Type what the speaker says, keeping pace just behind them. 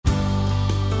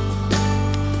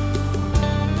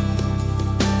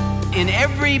in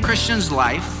every Christian's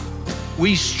life,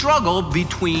 we struggle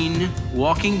between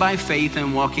walking by faith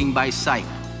and walking by sight.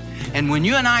 And when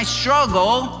you and I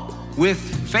struggle with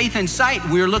faith and sight,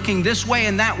 we're looking this way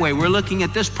and that way. We're looking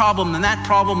at this problem and that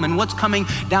problem and what's coming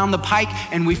down the pike,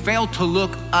 and we fail to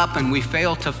look up and we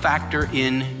fail to factor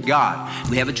in God.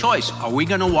 We have a choice. Are we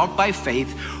going to walk by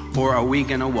faith or are we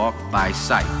going to walk by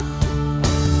sight?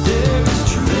 There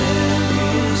is truth,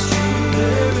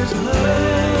 there is love,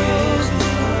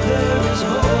 there is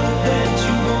hope that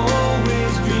you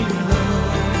always dreamed of.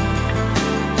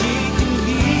 He can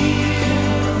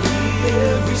heal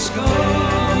every scar.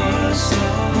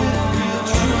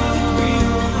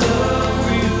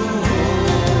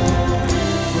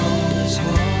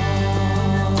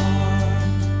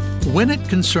 When it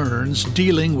concerns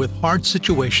dealing with hard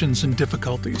situations and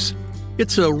difficulties,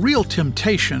 it's a real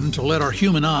temptation to let our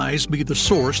human eyes be the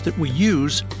source that we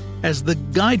use as the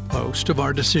guidepost of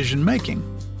our decision making.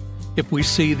 If we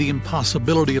see the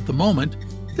impossibility at the moment,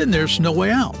 then there's no way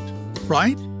out,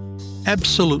 right?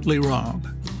 Absolutely wrong.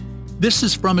 This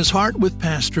is From His Heart with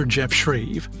Pastor Jeff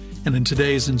Shreve, and in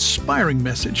today's inspiring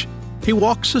message, he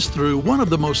walks us through one of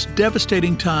the most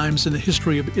devastating times in the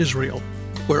history of Israel,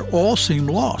 where all seemed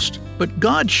lost. But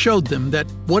God showed them that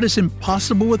what is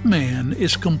impossible with man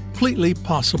is completely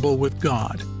possible with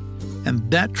God.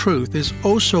 And that truth is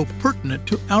oh so pertinent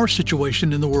to our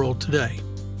situation in the world today.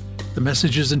 The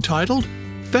message is entitled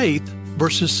Faith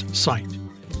versus Sight,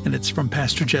 and it's from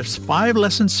Pastor Jeff's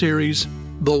 5-lesson series,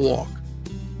 The Walk.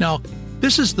 Now,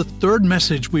 this is the third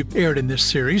message we've aired in this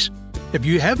series. If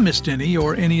you have missed any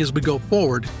or any as we go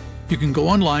forward, you can go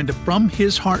online to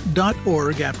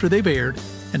FromHisHeart.org after they've aired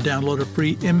and download a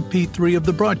free MP3 of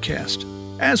the broadcast,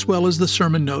 as well as the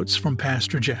sermon notes from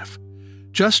Pastor Jeff.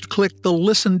 Just click the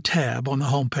Listen tab on the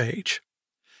homepage.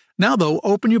 Now, though,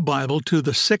 open your Bible to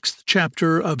the 6th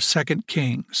chapter of 2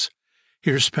 Kings.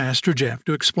 Here's Pastor Jeff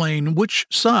to explain which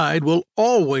side will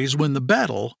always win the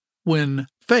battle when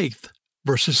faith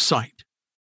versus sight.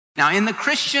 Now, in the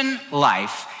Christian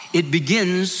life, it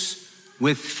begins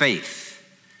with faith.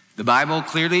 The Bible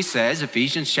clearly says,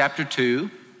 Ephesians chapter 2,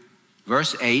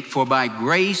 verse 8, for by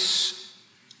grace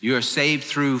you are saved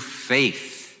through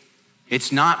faith.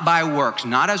 It's not by works,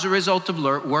 not as a result of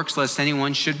works, lest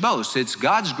anyone should boast. It's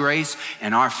God's grace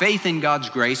and our faith in God's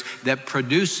grace that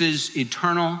produces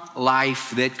eternal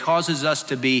life, that causes us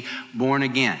to be born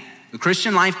again. The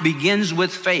Christian life begins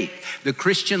with faith. The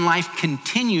Christian life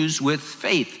continues with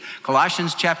faith.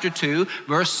 Colossians chapter 2,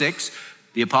 verse 6,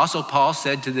 the Apostle Paul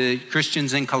said to the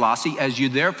Christians in Colossae, as you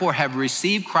therefore have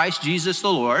received Christ Jesus the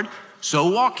Lord, so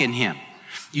walk in him.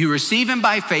 You receive him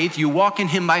by faith, you walk in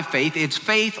him by faith. It's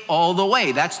faith all the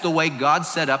way. That's the way God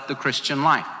set up the Christian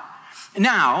life.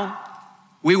 Now,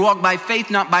 we walk by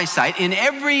faith, not by sight. In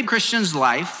every Christian's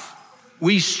life,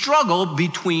 we struggle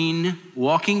between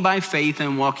walking by faith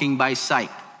and walking by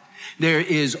sight. There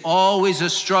is always a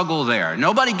struggle there.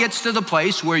 Nobody gets to the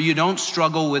place where you don't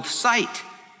struggle with sight,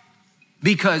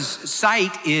 because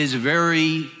sight is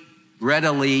very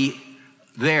readily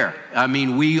there. I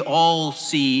mean, we all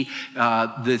see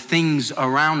the things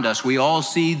around us. We all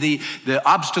see the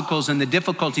obstacles and the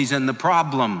difficulties and the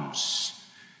problems.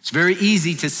 It's very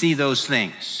easy to see those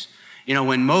things. You know,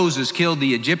 when Moses killed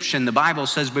the Egyptian, the Bible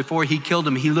says before he killed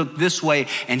him, he looked this way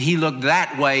and he looked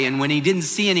that way. And when he didn't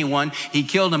see anyone, he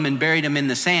killed him and buried him in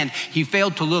the sand. He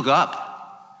failed to look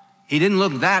up. He didn't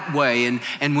look that way.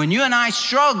 And when you and I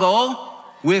struggle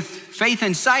with faith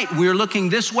and sight, we're looking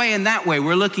this way and that way.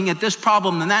 We're looking at this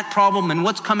problem and that problem and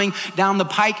what's coming down the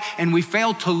pike, and we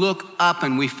fail to look up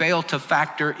and we fail to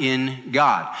factor in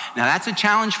God. Now, that's a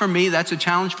challenge for me. That's a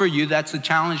challenge for you. That's a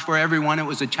challenge for everyone. It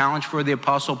was a challenge for the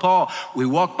Apostle Paul. We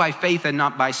walk by faith and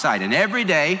not by sight. And every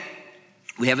day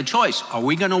we have a choice. Are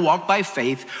we going to walk by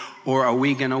faith or are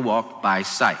we going to walk by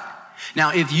sight?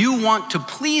 Now, if you want to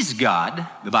please God,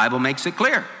 the Bible makes it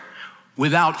clear.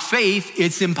 Without faith,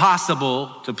 it's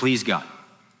impossible to please God.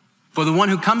 For the one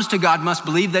who comes to God must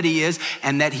believe that he is,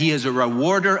 and that he is a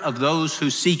rewarder of those who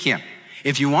seek him.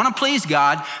 If you want to please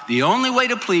God, the only way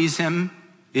to please him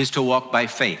is to walk by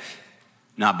faith,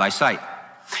 not by sight.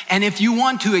 And if you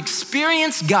want to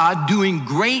experience God doing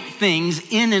great things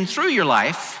in and through your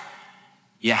life,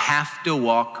 you have to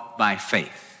walk by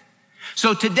faith.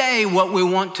 So today, what we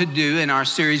want to do in our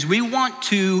series, we want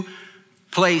to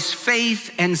place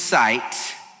faith and sight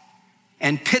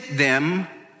and pit them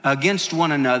against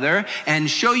one another and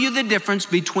show you the difference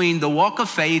between the walk of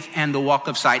faith and the walk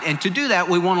of sight. And to do that,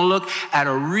 we want to look at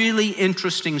a really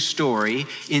interesting story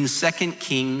in 2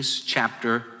 Kings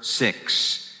chapter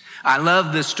 6. I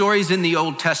love the stories in the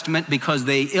Old Testament because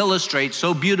they illustrate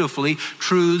so beautifully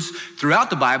truths throughout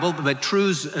the Bible, but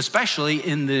truths especially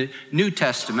in the New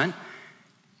Testament.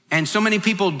 And so many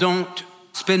people don't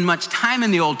spend much time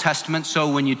in the Old Testament,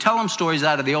 so when you tell them stories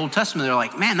out of the Old Testament, they're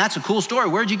like, man, that's a cool story.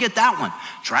 Where'd you get that one?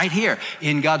 It's right here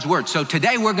in God's Word. So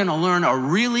today we're going to learn a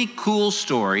really cool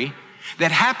story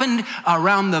that happened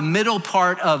around the middle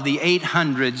part of the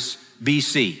 800s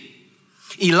BC.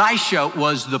 Elisha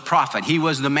was the prophet. He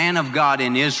was the man of God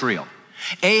in Israel.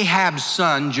 Ahab's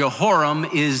son, Jehoram,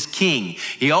 is king.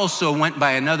 He also went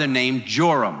by another name,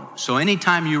 Joram. So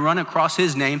anytime you run across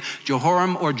his name,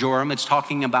 Jehoram or Joram, it's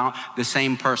talking about the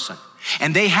same person.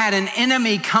 And they had an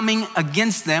enemy coming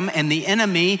against them, and the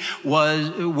enemy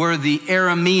were the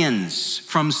Arameans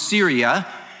from Syria,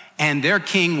 and their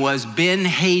king was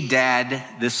Ben-Hadad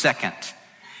II.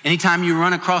 Anytime you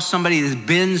run across somebody that's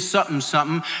Ben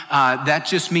something, that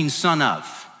just means son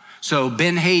of. So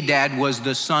Ben-Hadad was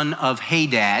the son of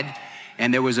Hadad,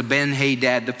 and there was a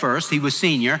Ben-Hadad the first. He was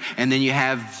senior, and then you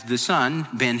have the son,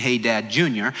 Ben-Hadad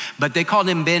Jr., but they called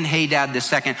him Ben-Hadad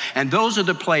II, and those are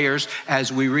the players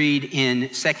as we read in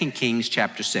 2 Kings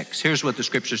chapter 6. Here's what the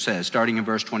scripture says, starting in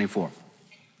verse 24.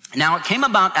 Now it came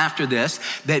about after this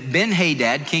that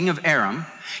Ben-Hadad, king of Aram,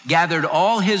 gathered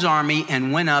all his army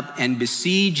and went up and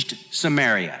besieged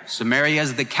Samaria. Samaria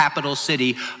is the capital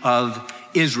city of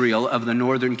Israel, of the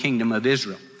northern kingdom of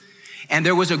Israel. And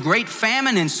there was a great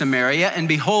famine in Samaria, and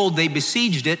behold, they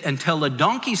besieged it until a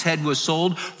donkey's head was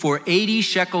sold for 80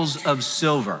 shekels of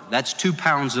silver. That's 2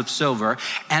 pounds of silver,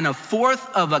 and a fourth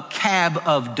of a cab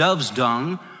of dove's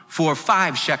dung for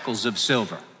 5 shekels of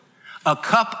silver. A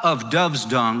cup of dove's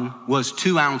dung was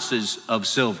 2 ounces of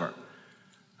silver.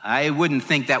 I wouldn't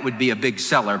think that would be a big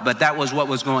seller, but that was what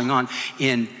was going on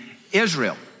in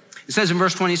Israel. It says in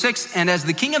verse 26, and as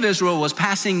the king of Israel was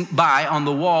passing by on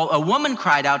the wall, a woman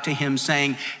cried out to him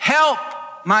saying, help,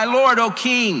 my lord, O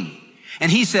king.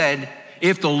 And he said,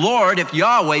 if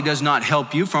Yahweh does not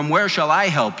help you, from where shall I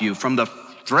help you? From the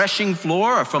threshing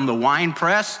floor or from the wine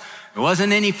press? There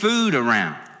wasn't any food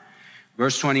around.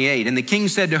 Verse 28, and the king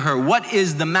said to her, what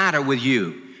is the matter with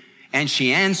you? And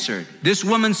she answered, this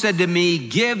woman said to me,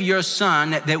 give your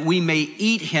son that we may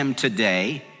eat him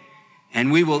today,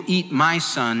 and we will eat my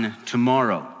son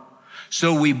tomorrow.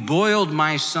 So we boiled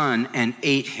my son and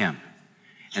ate him.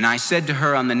 And I said to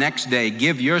her on the next day,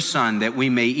 give your son that we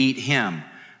may eat him.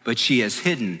 But she has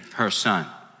hidden her son.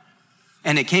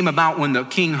 And it came about when the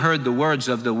king heard the words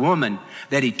of the woman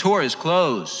that he tore his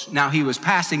clothes. Now he was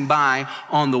passing by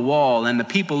on the wall, and the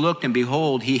people looked, and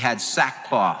behold, he had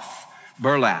sackcloth,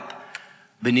 burlap,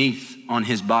 beneath on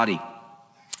his body.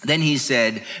 Then he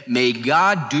said, may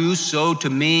God do so to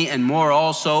me and more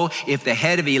also, if the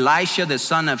head of Elisha, the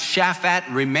son of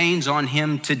Shaphat, remains on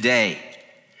him today.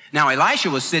 Now Elisha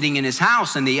was sitting in his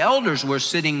house, and the elders were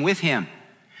sitting with him.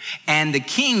 And the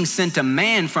king sent a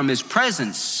man from his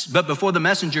presence. But before the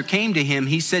messenger came to him,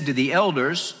 he said to the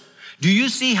elders, do you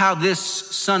see how this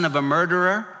son of a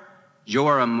murderer?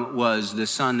 Joram was the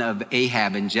son of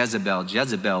Ahab and Jezebel.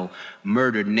 Jezebel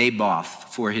murdered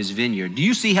Naboth for his vineyard. Do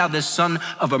you see how this son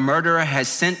of a murderer has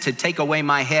sent to take away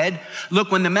my head?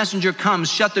 Look, when the messenger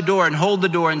comes, shut the door and hold the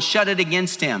door and shut it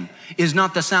against him. Is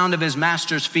not the sound of his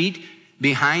master's feet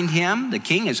behind him? The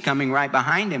king is coming right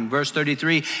behind him. Verse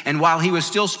 33, and while he was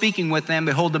still speaking with them,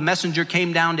 behold, the messenger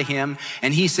came down to him,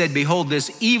 and he said, behold,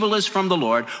 this evil is from the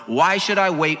Lord. Why should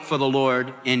I wait for the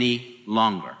Lord any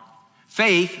longer?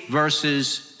 Faith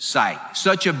versus sight.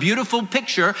 Such a beautiful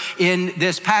picture in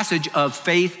this passage of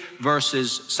faith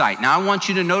versus sight. Now I want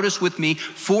you to notice with me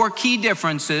 4 key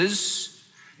differences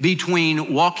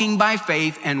between walking by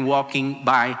faith and walking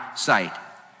by sight.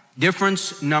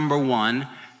 Difference number 1,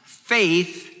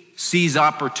 faith sees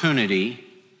opportunity,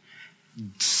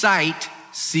 sight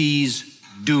sees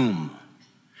doom.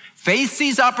 Faith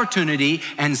sees opportunity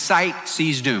and sight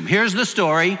sees doom. Here's the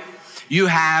story. You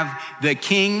have the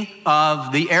king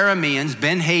of the Arameans,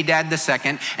 Ben-Hadad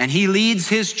II, and he leads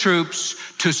his troops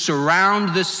to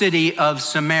surround the city of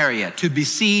Samaria, to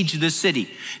besiege the city.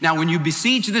 Now, when you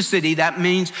besiege the city, that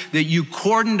means that you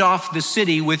cordoned off the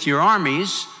city with your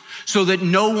armies so that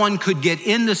no one could get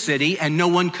in the city and no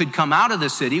one could come out of the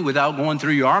city without going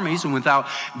through your armies and without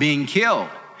being killed.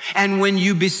 And when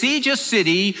you besiege a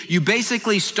city, you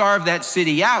basically starve that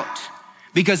city out.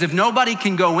 Because if nobody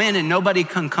can go in and nobody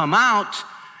can come out,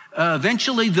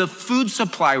 eventually the food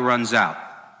supply runs out.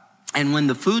 And when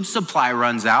the food supply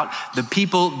runs out, the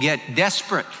people get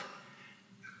desperate.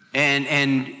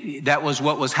 And that was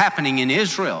what was happening in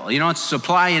Israel. You know, it's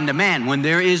supply and demand. When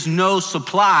there is no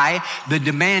supply, the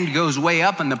demand goes way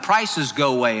up and the prices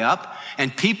go way up.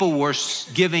 and people were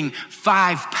giving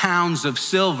 5 pounds of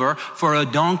silver for a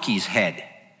donkey's head.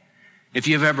 If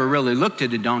you've ever really looked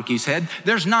at a donkey's head,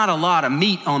 there's not a lot of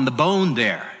meat on the bone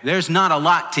there. There's not a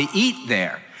lot to eat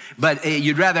there. But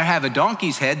you'd rather have a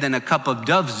donkey's head than a cup of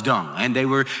dove's dung. And they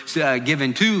were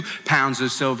given 2 pounds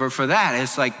of silver for that.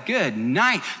 It's like, good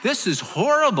night. This is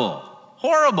horrible,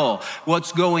 horrible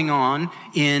what's going on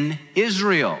in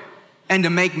Israel. And to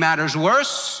make matters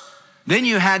worse, then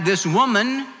you had this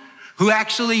woman who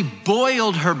actually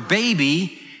boiled her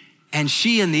baby, and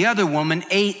she and the other woman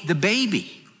ate the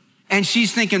baby. And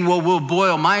she's thinking, well, we'll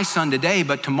boil my son today,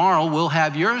 but tomorrow we'll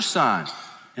have your son.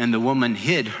 And the woman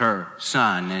hid her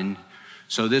son. And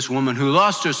so this woman who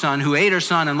lost her son, who ate her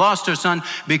son and lost her son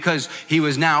because he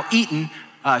was now eaten,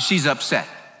 she's upset.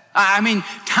 I mean,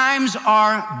 times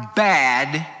are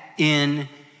bad in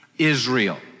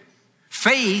Israel.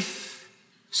 Faith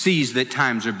sees that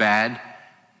times are bad,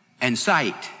 and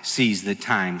sight sees that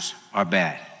times are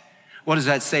bad. What does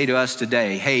that say to us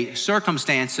today? Hey,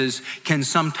 circumstances can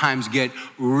sometimes get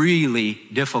really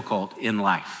difficult in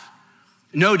life.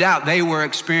 No doubt they were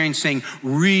experiencing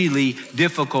really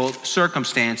difficult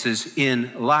circumstances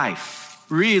in life.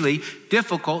 Really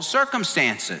difficult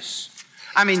circumstances.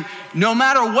 I mean, no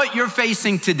matter what you're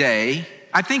facing today,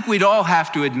 I think we'd all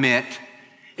have to admit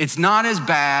it's not as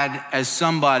bad as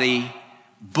somebody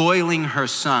boiling her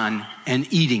son and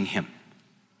eating him.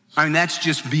 I mean, that's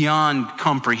just beyond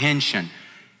comprehension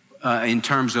in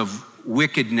terms of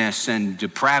wickedness and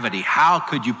depravity. How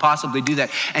could you possibly do that?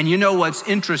 And you know what's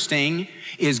interesting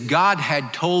is God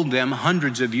had told them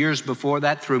hundreds of years before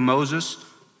that through Moses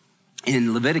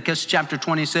in Leviticus chapter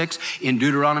 26, in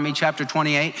Deuteronomy chapter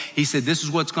 28. He said, this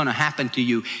is what's going to happen to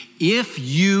you if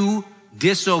you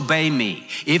disobey me.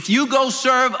 If you go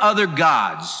serve other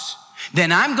gods,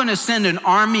 then I'm going to send an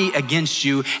army against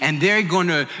you, and they're going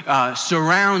to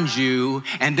surround you,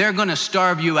 and they're going to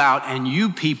starve you out, and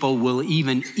you people will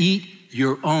even eat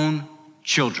your own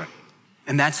children.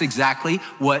 And that's exactly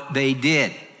what they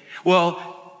did.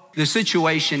 Well, the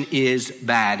situation is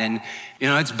bad. And, you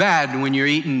know, it's bad when you're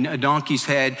eating a donkey's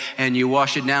head and you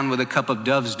wash it down with a cup of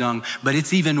dove's dung, but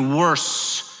it's even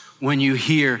worse when you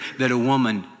hear that a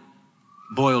woman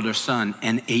boiled her son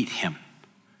and ate him.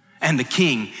 And the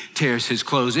king tears his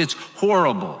clothes. It's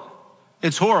horrible.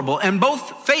 It's horrible. And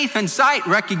both faith and sight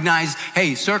recognize,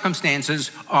 hey,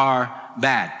 circumstances are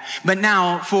bad. But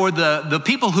now for the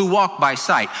people who walk by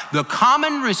sight, the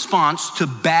common response to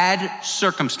bad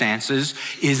circumstances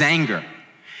is anger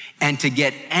and to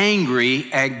get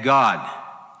angry at God.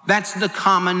 That's the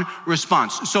common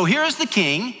response. So here's the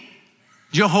king,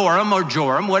 Jehoram or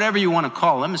Joram, whatever you want to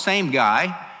call him, the same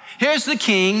guy. Here's the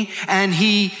king, and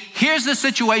he hears the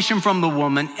situation from the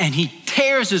woman, and he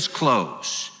tears his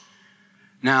clothes.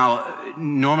 Now,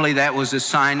 normally that was a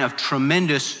sign of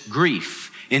tremendous grief.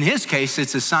 In his case,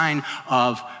 it's a sign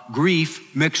of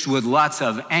grief mixed with lots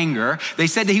of anger. They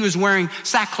said that he was wearing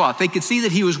sackcloth. They could see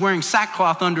that he was wearing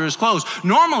sackcloth under his clothes.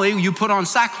 Normally, you put on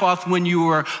sackcloth when you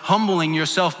were humbling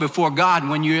yourself before God,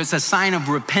 it's a sign of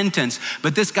repentance.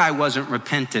 But this guy wasn't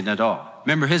repentant at all.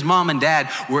 Remember, his mom and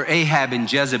dad were Ahab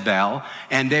and Jezebel,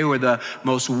 and they were the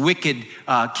most wicked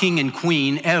king and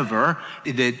queen ever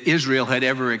that Israel had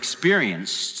ever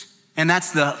experienced. And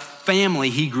that's the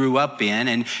family he grew up in,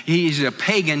 and he's a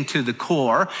pagan to the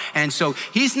core. And so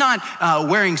he's not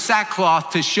wearing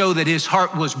sackcloth to show that his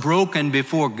heart was broken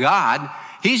before God.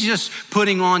 He's just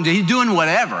he's doing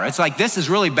whatever. It's like, this is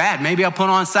really bad. Maybe I'll put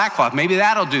on sackcloth. Maybe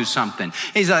that'll do something.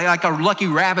 He's like a lucky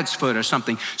rabbit's foot or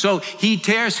something. So he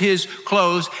tears his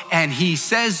clothes and he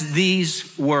says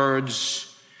these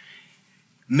words,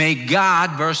 may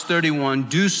God, verse 31,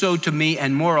 do so to me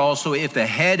and more also if the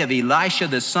head of Elisha,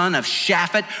 the son of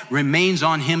Shaphat, remains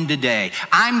on him today.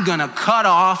 I'm going to cut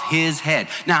off his head.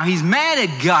 Now he's mad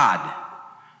at God.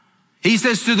 He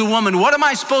says to the woman, what am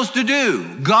I supposed to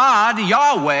do? God,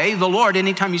 Yahweh, the Lord,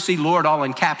 anytime you see Lord all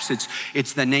in caps,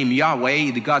 it's the name Yahweh,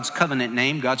 the God's covenant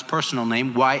name, God's personal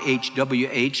name,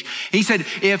 YHWH. He said,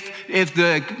 if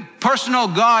the personal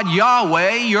God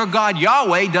Yahweh, your God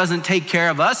Yahweh doesn't take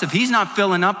care of us, if he's not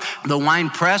filling up the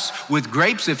wine press with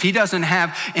grapes, if he doesn't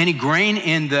have any grain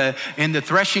in the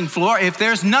threshing floor, if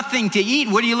there's nothing to eat,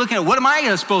 what are you looking at? What am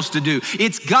I supposed to do?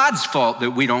 It's God's fault that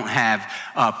we don't have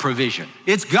provision.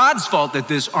 It's God's fault that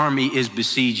this army is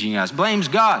besieging us. Blames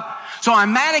God. So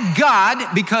I'm mad at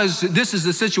God because this is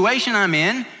the situation I'm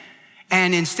in.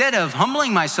 And instead of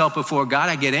humbling myself before God,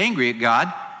 I get angry at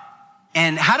God.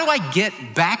 And how do I get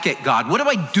back at God? What do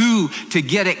I do to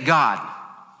get at God?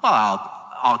 Well,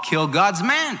 I'll kill God's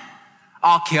man.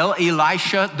 I'll kill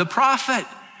Elisha the prophet.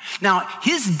 Now,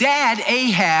 his dad,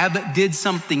 Ahab, did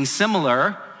something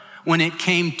similar when it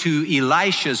came to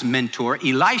Elisha's mentor.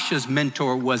 Elisha's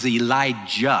mentor was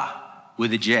Elijah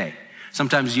with a J.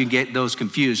 Sometimes you get those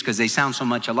confused because they sound so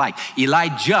much alike.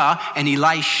 Elijah and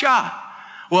Elisha.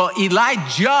 Well,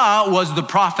 Elijah was the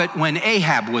prophet when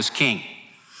Ahab was king.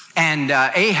 And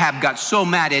Ahab got so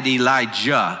mad at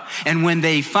Elijah. And when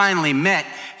they finally met,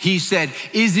 he said,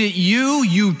 "Is it you,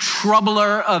 you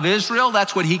troubler of Israel?"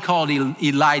 That's what he called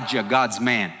Elijah, God's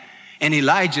man. And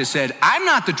Elijah said, "I'm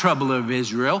not the troubler of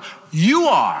Israel. You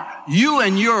are. You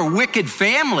and your wicked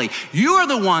family. You are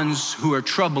the ones who are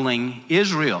troubling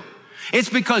Israel. It's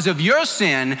because of your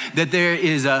sin that there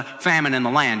is a famine in the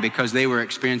land," because they were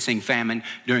experiencing famine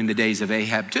during the days of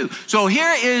Ahab too. So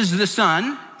here is the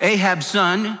son, Ahab's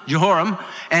son, Jehoram,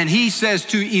 and he says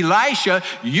to Elisha,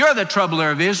 "You're the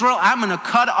troubler of Israel. I'm going to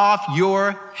cut off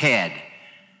your head."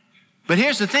 But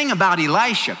here's the thing about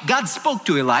Elisha. God spoke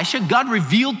to Elisha. God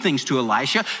revealed things to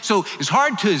Elisha. So it's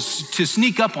hard to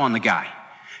sneak up on the guy.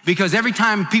 Because every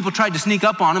time people tried to sneak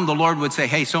up on him, the Lord would say,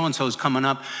 "Hey, so-and-so's coming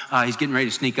up. He's getting ready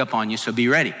to sneak up on you, so be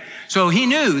ready." So he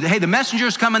knew, hey, the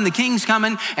messenger's coming, the king's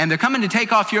coming, and they're coming to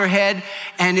take off your head.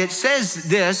 And it says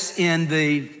this in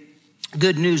the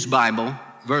Good News Bible,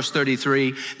 verse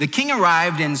 33, "The king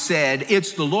arrived and said,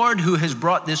 'It's the Lord who has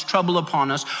brought this trouble upon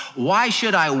us. Why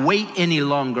should I wait any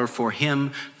longer for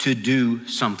him to do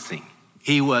something?'"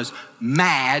 He was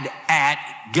mad at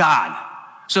God.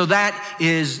 So that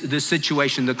is the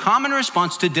situation. The common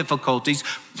response to difficulties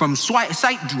from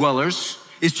sight dwellers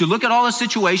is to look at all the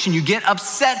situation. You get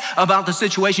upset about the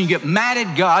situation. You get mad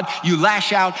at God. You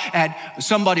lash out at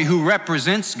somebody who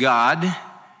represents God.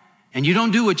 And you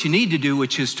don't do what you need to do,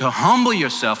 which is to humble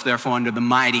yourself, therefore, under the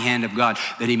mighty hand of God,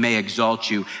 that he may exalt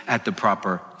you at the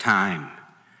proper time.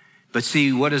 But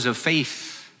see, what does a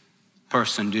faith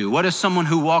person do? What does someone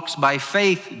who walks by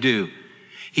faith do?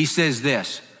 He says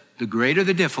this: the greater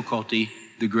the difficulty,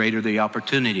 the greater the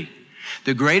opportunity.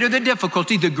 The greater the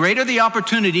difficulty, the greater the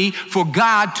opportunity for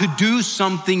God to do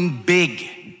something big.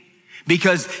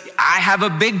 Because I have a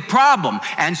big problem.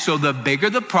 And so the bigger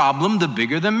the problem, the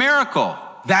bigger the miracle.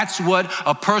 That's what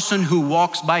a person who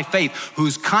walks by faith,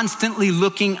 who's constantly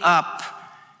looking up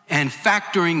and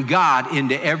factoring God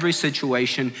into every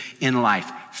situation in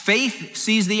life. Faith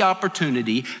sees the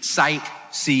opportunity, sight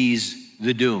sees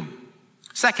the doom.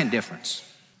 Second difference.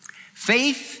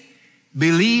 Faith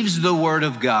believes the word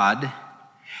of God,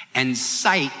 and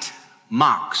sight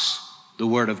mocks the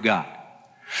word of God.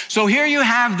 So here you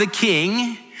have the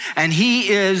king, and he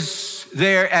is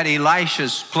there at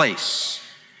Elisha's place.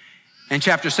 And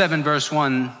chapter 7, verse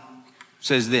 1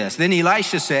 says this: "Then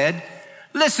Elisha said,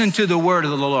 'Listen to the word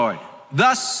of the Lord.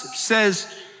 Thus says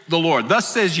the Lord, thus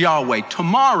says Yahweh,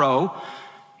 tomorrow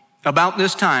about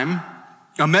this time,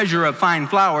 a measure of fine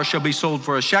flour shall be sold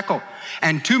for a shekel,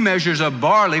 and 2 measures of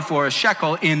barley for a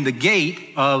shekel in the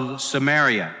gate of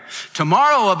Samaria.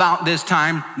 Tomorrow about this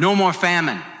time, no more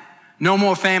famine. No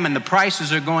more famine. The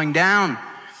prices are going down.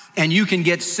 And you can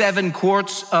get 7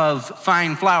 quarts of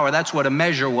fine flour. That's what a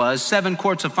measure was. 7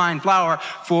 quarts of fine flour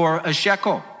for a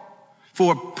shekel,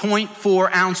 for 0.4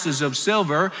 ounces of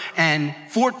silver, and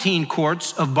 14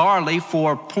 quarts of barley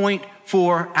for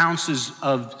 0.4 ounces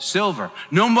of silver.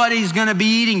 Nobody's going to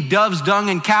be eating dove's dung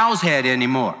and cow's head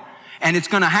anymore. And it's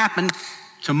going to happen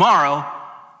tomorrow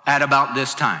at about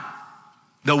this time.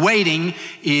 The waiting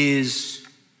is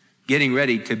getting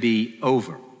ready to be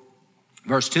over.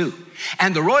 Verse 2,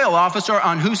 "And the royal officer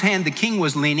on whose hand the king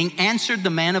was leaning answered the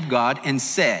man of God and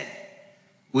said,"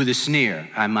 with a sneer,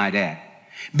 I might add,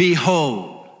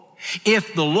 "Behold,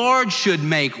 if the Lord should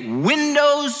make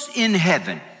windows in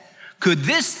heaven, could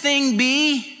this thing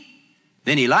be?"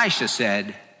 Then Elisha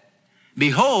said,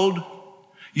 "Behold,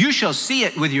 you shall see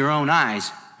it with your own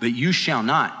eyes, but you shall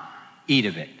not eat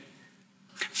of it."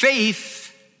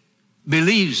 Faith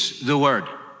believes the word.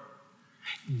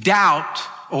 Doubt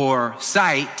or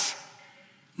sight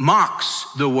mocks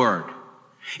the word.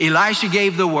 Elisha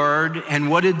gave the word, and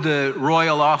what did the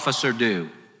royal officer do?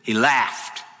 He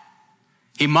laughed.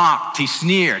 He mocked. He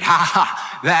sneered. Ha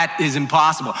ha, that is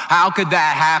impossible. How could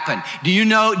that happen? Do you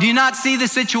not see the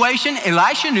situation?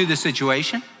 Elisha knew the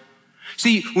situation.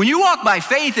 See, when you walk by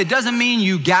faith, it doesn't mean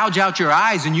you gouge out your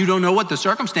eyes and you don't know what the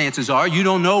circumstances are. You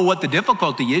don't know what the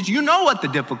difficulty is. You know what the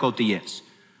difficulty is.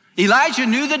 Elijah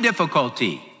knew the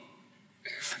difficulty.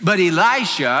 But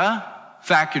Elisha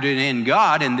factored it in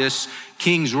God, and this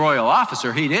king's royal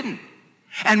officer, he didn't.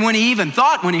 And when he even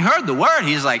thought, when he heard the word,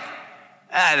 he's like,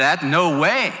 that no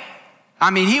way.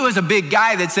 I mean, he was a big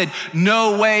guy that said,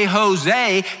 "No way,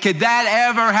 Jose, could that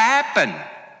ever happen?"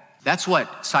 That's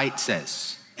what sight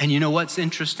says. And you know what's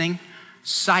interesting?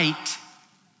 Sight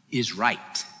is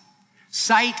right.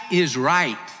 Sight is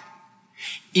right.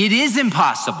 It is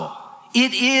impossible.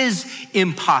 It is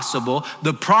impossible.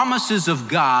 The promises of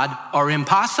God are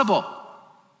impossible.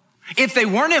 If they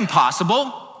weren't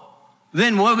impossible,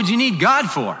 then what would you need God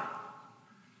for?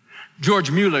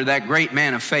 George Mueller, that great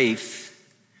man of faith,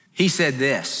 he said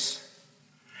this: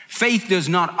 faith does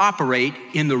not operate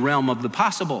in the realm of the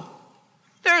possible.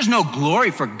 There is no glory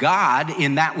for God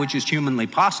in that which is humanly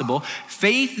possible.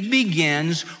 Faith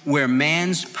begins where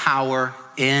man's power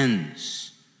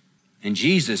ends. And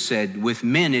Jesus said, with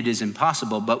men it is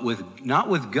impossible, but not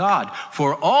with God.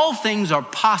 For all things are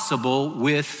possible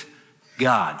with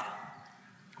God.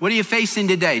 What are you facing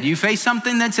today? Do you face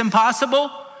something that's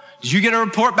impossible? Did you get a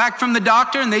report back from the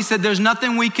doctor and they said there's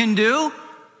nothing we can do?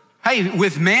 Hey,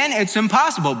 with man it's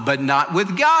impossible, but not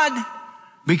with God.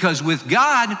 Because with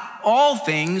God, all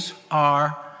things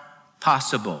are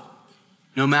possible.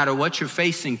 No matter what you're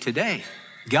facing today,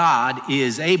 God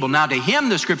is able. Now to him,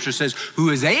 the scripture says,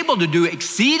 who is able to do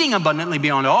exceeding abundantly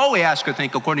beyond all we ask or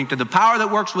think, according to the power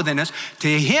that works within us, to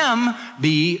him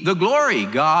be the glory.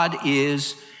 God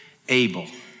is able.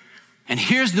 And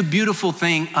here's the beautiful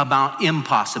thing about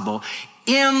impossible.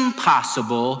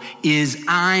 Impossible is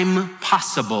I'm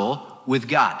possible with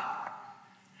God.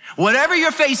 Whatever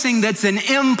you're facing that's an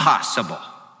impossible,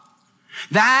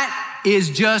 that is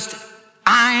just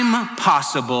I'm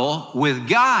possible with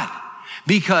God.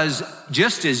 Because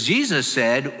just as Jesus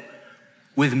said,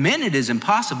 with men it is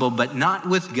impossible, but not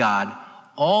with God.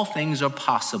 All things are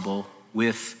possible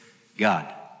with God.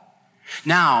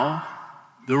 Now,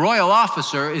 the royal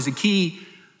officer is a key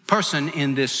person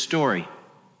in this story.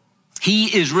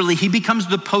 He becomes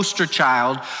the poster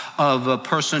child of a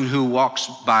person who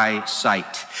walks by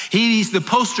sight. He's the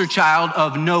poster child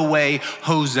of no way,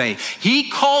 Jose. He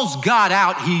calls God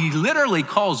out. He literally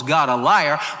calls God a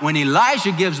liar. When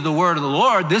Elijah gives the word of the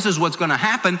Lord, this is what's going to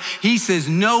happen. He says,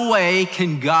 no way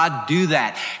can God do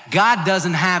that. God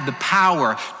doesn't have the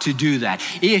power to do that.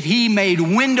 If he made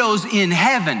windows in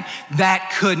heaven,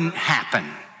 that couldn't happen.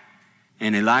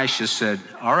 And Elisha said,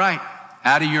 all right,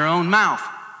 out of your own mouth.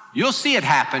 You'll see it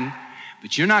happen,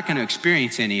 but you're not going to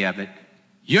experience any of it.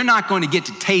 You're not going to get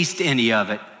to taste any of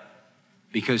it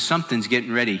because something's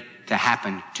getting ready to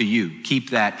happen to you. Keep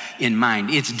that in mind.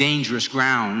 It's dangerous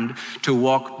ground to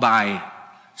walk by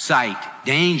sight,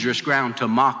 dangerous ground to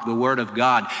mock the word of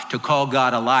God, to call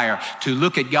God a liar, to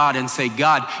look at God and say,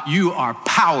 God, you are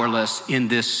powerless in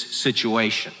this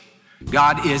situation.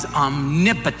 God is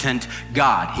omnipotent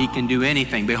God. He can do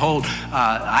anything. Behold,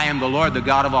 I am the Lord, the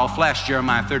God of all flesh.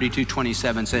 Jeremiah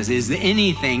 32:27 says, is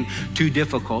anything too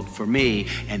difficult for me?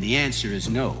 And the answer is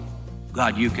no.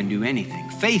 God, you can do anything.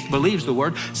 Faith believes the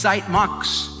word. Sight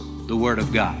mocks the word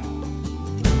of God.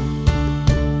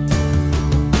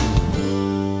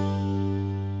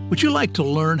 Would you like to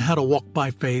learn how to walk by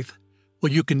faith?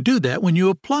 Well, you can do that when you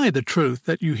apply the truth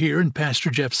that you hear in Pastor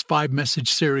Jeff's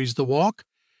 5-message series, The Walk.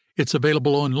 It's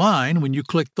available online when you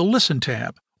click the Listen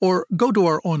tab or go to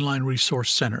our online resource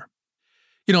center.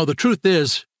 You know, the truth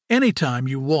is, anytime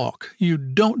you walk, you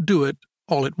don't do it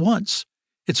all at once.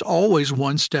 It's always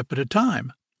one step at a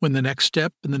time. When the next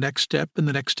step and the next step and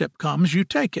the next step comes, you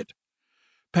take it.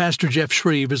 Pastor Jeff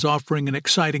Shreve is offering an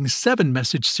exciting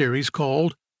 7-message series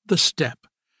called The Step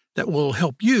that will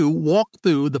help you walk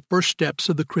through the first steps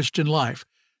of the Christian life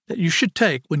that you should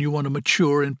take when you want to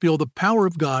mature and feel the power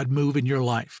of God move in your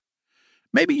life.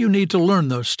 Maybe you need to learn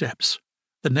those steps.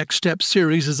 The Next Step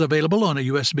series is available on a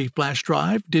USB flash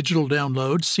drive, digital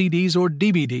download, CDs, or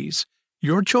DVDs.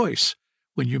 Your choice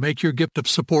when you make your gift of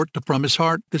support to From His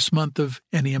Heart this month of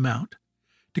any amount.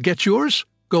 To get yours,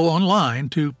 go online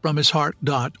to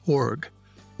fromhisheart.org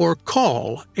or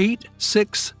call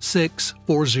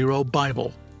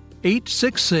 866-40-BIBLE,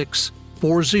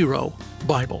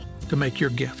 866-40-BIBLE to make your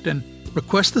gift and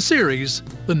request the series,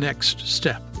 The Next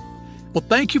Step. Well,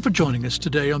 thank you for joining us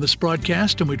today on this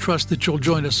broadcast, and we trust that you'll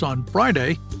join us on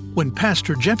Friday when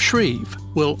Pastor Jeff Shreve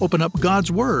will open up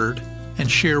God's Word and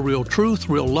share real truth,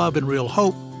 real love, and real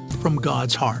hope from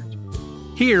God's heart.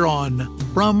 Here on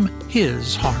From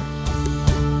His Heart.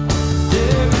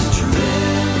 There is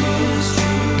truth,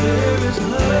 there is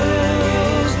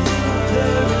love,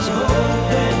 there is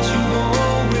hope that you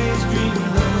always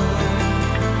dreamed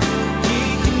of. He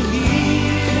can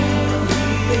heal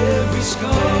every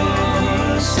scar.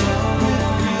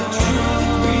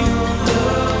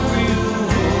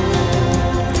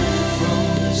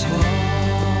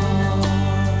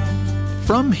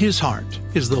 From His Heart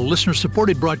is the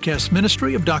listener-supported broadcast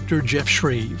ministry of Dr. Jeff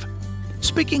Shreve,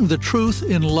 speaking the truth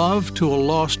in love to a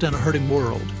lost and a hurting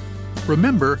world.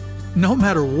 Remember, no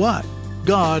matter what,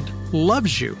 God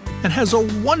loves you and has a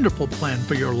wonderful plan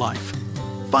for your life.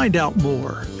 Find out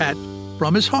more at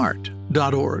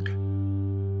fromhisheart.org.